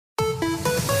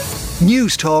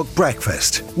News Talk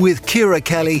Breakfast with Ciara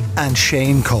Kelly and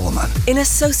Shane Coleman. In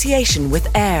association with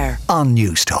AIR On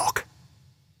News Talk.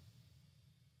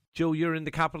 Joe, you're in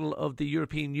the capital of the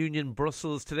European Union,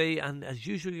 Brussels, today, and as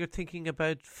usual you're thinking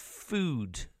about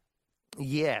food.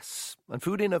 Yes, and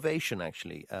food innovation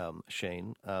actually,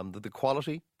 Shane. The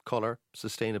quality, colour,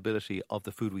 sustainability of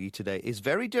the food we eat today is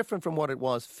very different from what it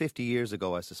was 50 years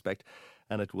ago, I suspect,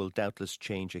 and it will doubtless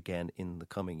change again in the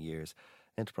coming years.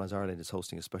 Enterprise Ireland is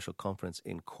hosting a special conference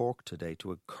in Cork today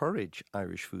to encourage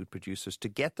Irish food producers to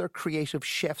get their creative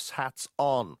chef's hats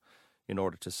on in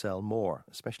order to sell more,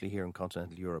 especially here in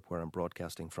continental Europe, where I'm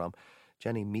broadcasting from.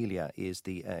 Jenny Melia is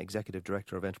the Executive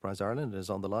Director of Enterprise Ireland and is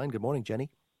on the line. Good morning, Jenny.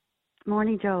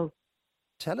 Morning, Joe.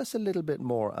 Tell us a little bit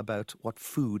more about what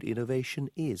food innovation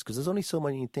is, because there's only so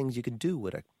many things you can do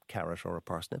with a carrot or a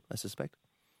parsnip, I suspect.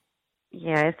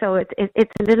 Yeah, so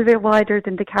it's a little bit wider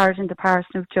than the carrot and the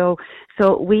parsnip, Joe.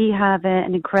 So we have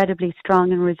an incredibly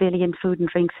strong and resilient food and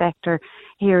drink sector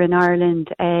here in Ireland.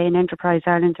 In Enterprise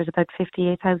Ireland, there's about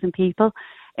 58,000 people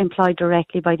employed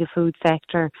directly by the food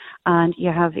sector, and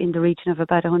you have in the region of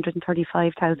about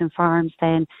 135,000 farms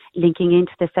then linking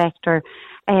into the sector.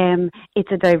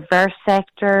 It's a diverse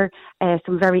sector,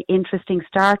 some very interesting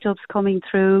startups coming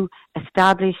through,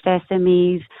 established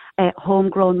SMEs,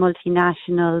 homegrown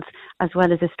multinationals, as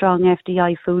well as a strong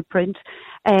FDI footprint.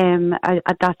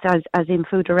 That's as in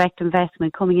food direct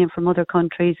investment coming in from other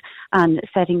countries and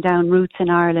setting down roots in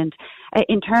Ireland.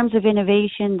 In terms of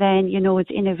innovation then,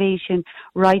 it's innovation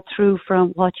right through from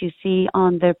what you see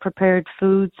on the prepared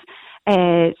foods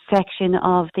section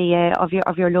of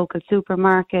your local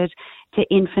supermarket, to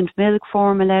infant milk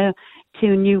formula,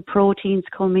 to new proteins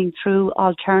coming through,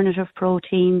 alternative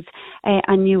proteins,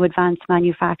 and new advanced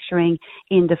manufacturing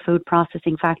in the food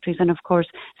processing factories. And of course,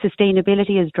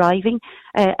 sustainability is driving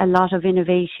a lot of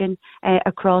innovation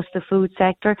across the food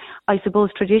sector. I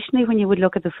suppose traditionally when you would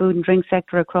look at the food and drink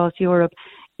sector across Europe,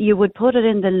 you would put it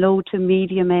in the low to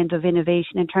medium end of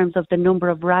innovation in terms of the number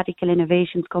of radical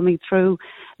innovations coming through,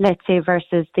 let's say,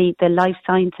 versus the life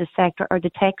sciences sector or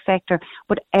the tech sector.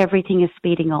 But everything is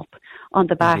speeding up on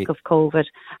the back of COVID.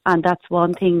 And that's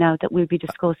one thing now that we'll be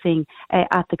discussing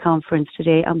at the conference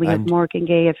today. And we have Morgan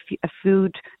Gay, a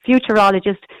food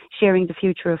futurologist, sharing the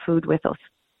future of food with us.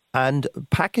 And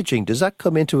packaging, does that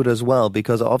come into it as well?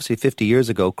 Because obviously 50 years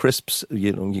ago, crisps,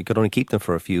 you could only keep them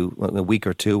for a week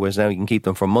or two, whereas now you can keep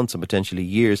them for months and potentially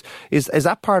years. Is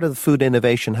that part of the food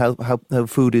innovation, how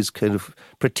food is kind of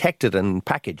protected and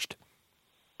packaged?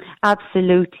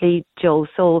 Absolutely, Joe.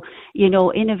 So,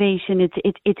 innovation,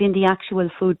 it's in the actual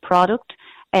food product.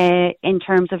 In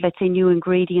terms of, let's say, new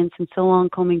ingredients and so on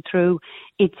coming through.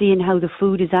 It's in how the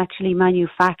food is actually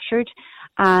manufactured,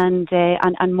 and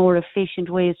more efficient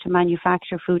ways to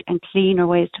manufacture food and cleaner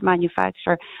ways to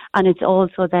manufacture. And it's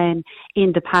also then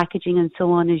in the packaging and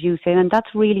so on, as you say. And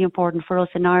that's really important for us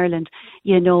in Ireland,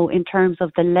 in terms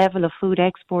of the level of food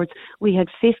exports. We had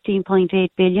 15.8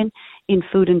 billion in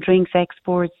food and drinks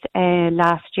exports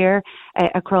last year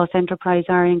across Enterprise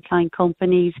Ireland client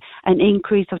companies, an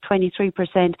increase of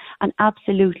 23%. And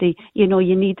absolutely, you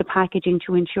need the packaging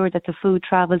to ensure that the food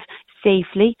travels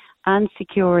safely and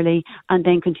securely, and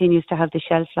then continues to have the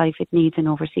shelf life it needs in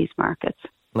overseas markets.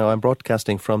 Now, I'm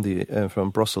broadcasting from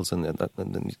Brussels in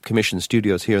the Commission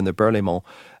studios here in the Berlaymont.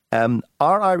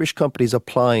 Are Irish companies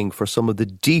applying for some of the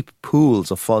deep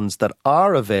pools of funds that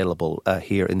are available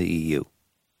here in the EU?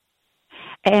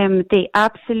 They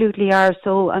absolutely are.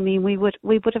 So, we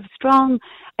would have strong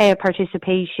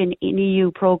participation in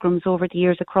EU programmes over the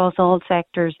years across all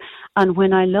sectors. And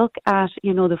when I look at,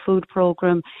 the food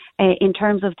programme, in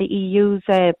terms of the EU's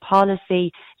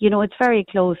policy, it's very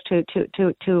close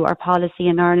to our policy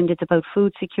in Ireland. It's about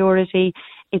food security.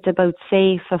 It's about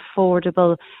safe,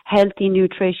 affordable, healthy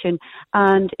nutrition.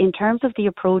 And in terms of the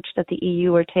approach that the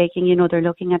EU are taking, they're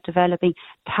looking at developing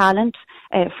talent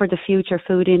for the future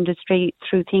food industry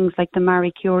through things like the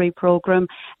Marie Curie programme.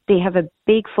 They have a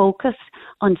big focus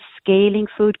on scaling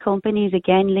food companies,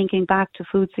 again, linking back to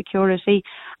food security.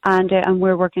 And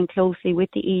we're working closely with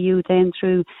the EU then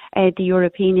through the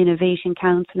European Innovation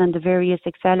Council and the various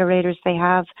accelerators they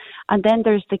have. And then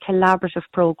there's the collaborative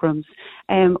programmes,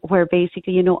 where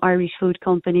basically, Irish food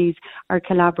companies are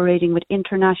collaborating with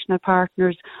international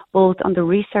partners, both on the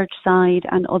research side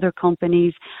and other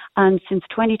companies. And since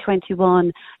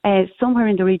 2021, somewhere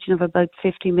in the region of about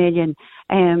 50 million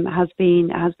has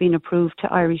been approved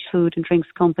to Irish food and drinks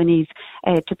companies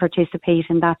to participate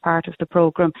in that part of the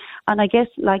programme. And I guess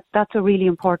that's a really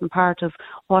important part of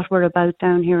what we're about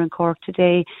down here in Cork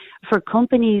today for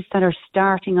companies that are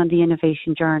starting on the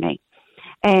innovation journey.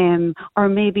 or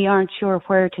maybe aren't sure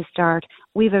where to start,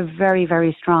 we have a very,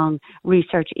 very strong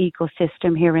research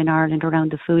ecosystem here in Ireland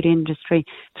around the food industry,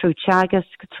 through Teagasc,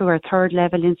 through our third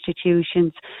level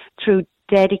institutions, through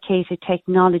dedicated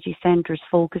technology centres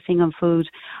focusing on food,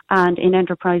 and in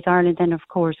Enterprise Ireland then of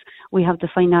course we have the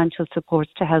financial supports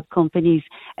to help companies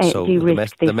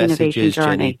de-risk this the message innovation is,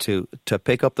 journey. Jenny, to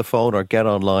pick up the phone or get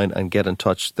online and get in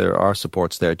touch. There are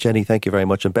supports there. Jenny, thank you very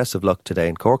much and best of luck today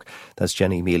in Cork. That's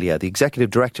Jenny Melia, the Executive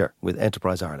Director with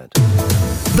Enterprise Ireland.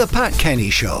 The Pat Kenny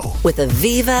Show. With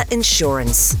Aviva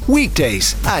Insurance.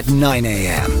 Weekdays at 9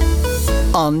 a.m.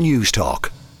 on News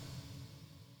Talk.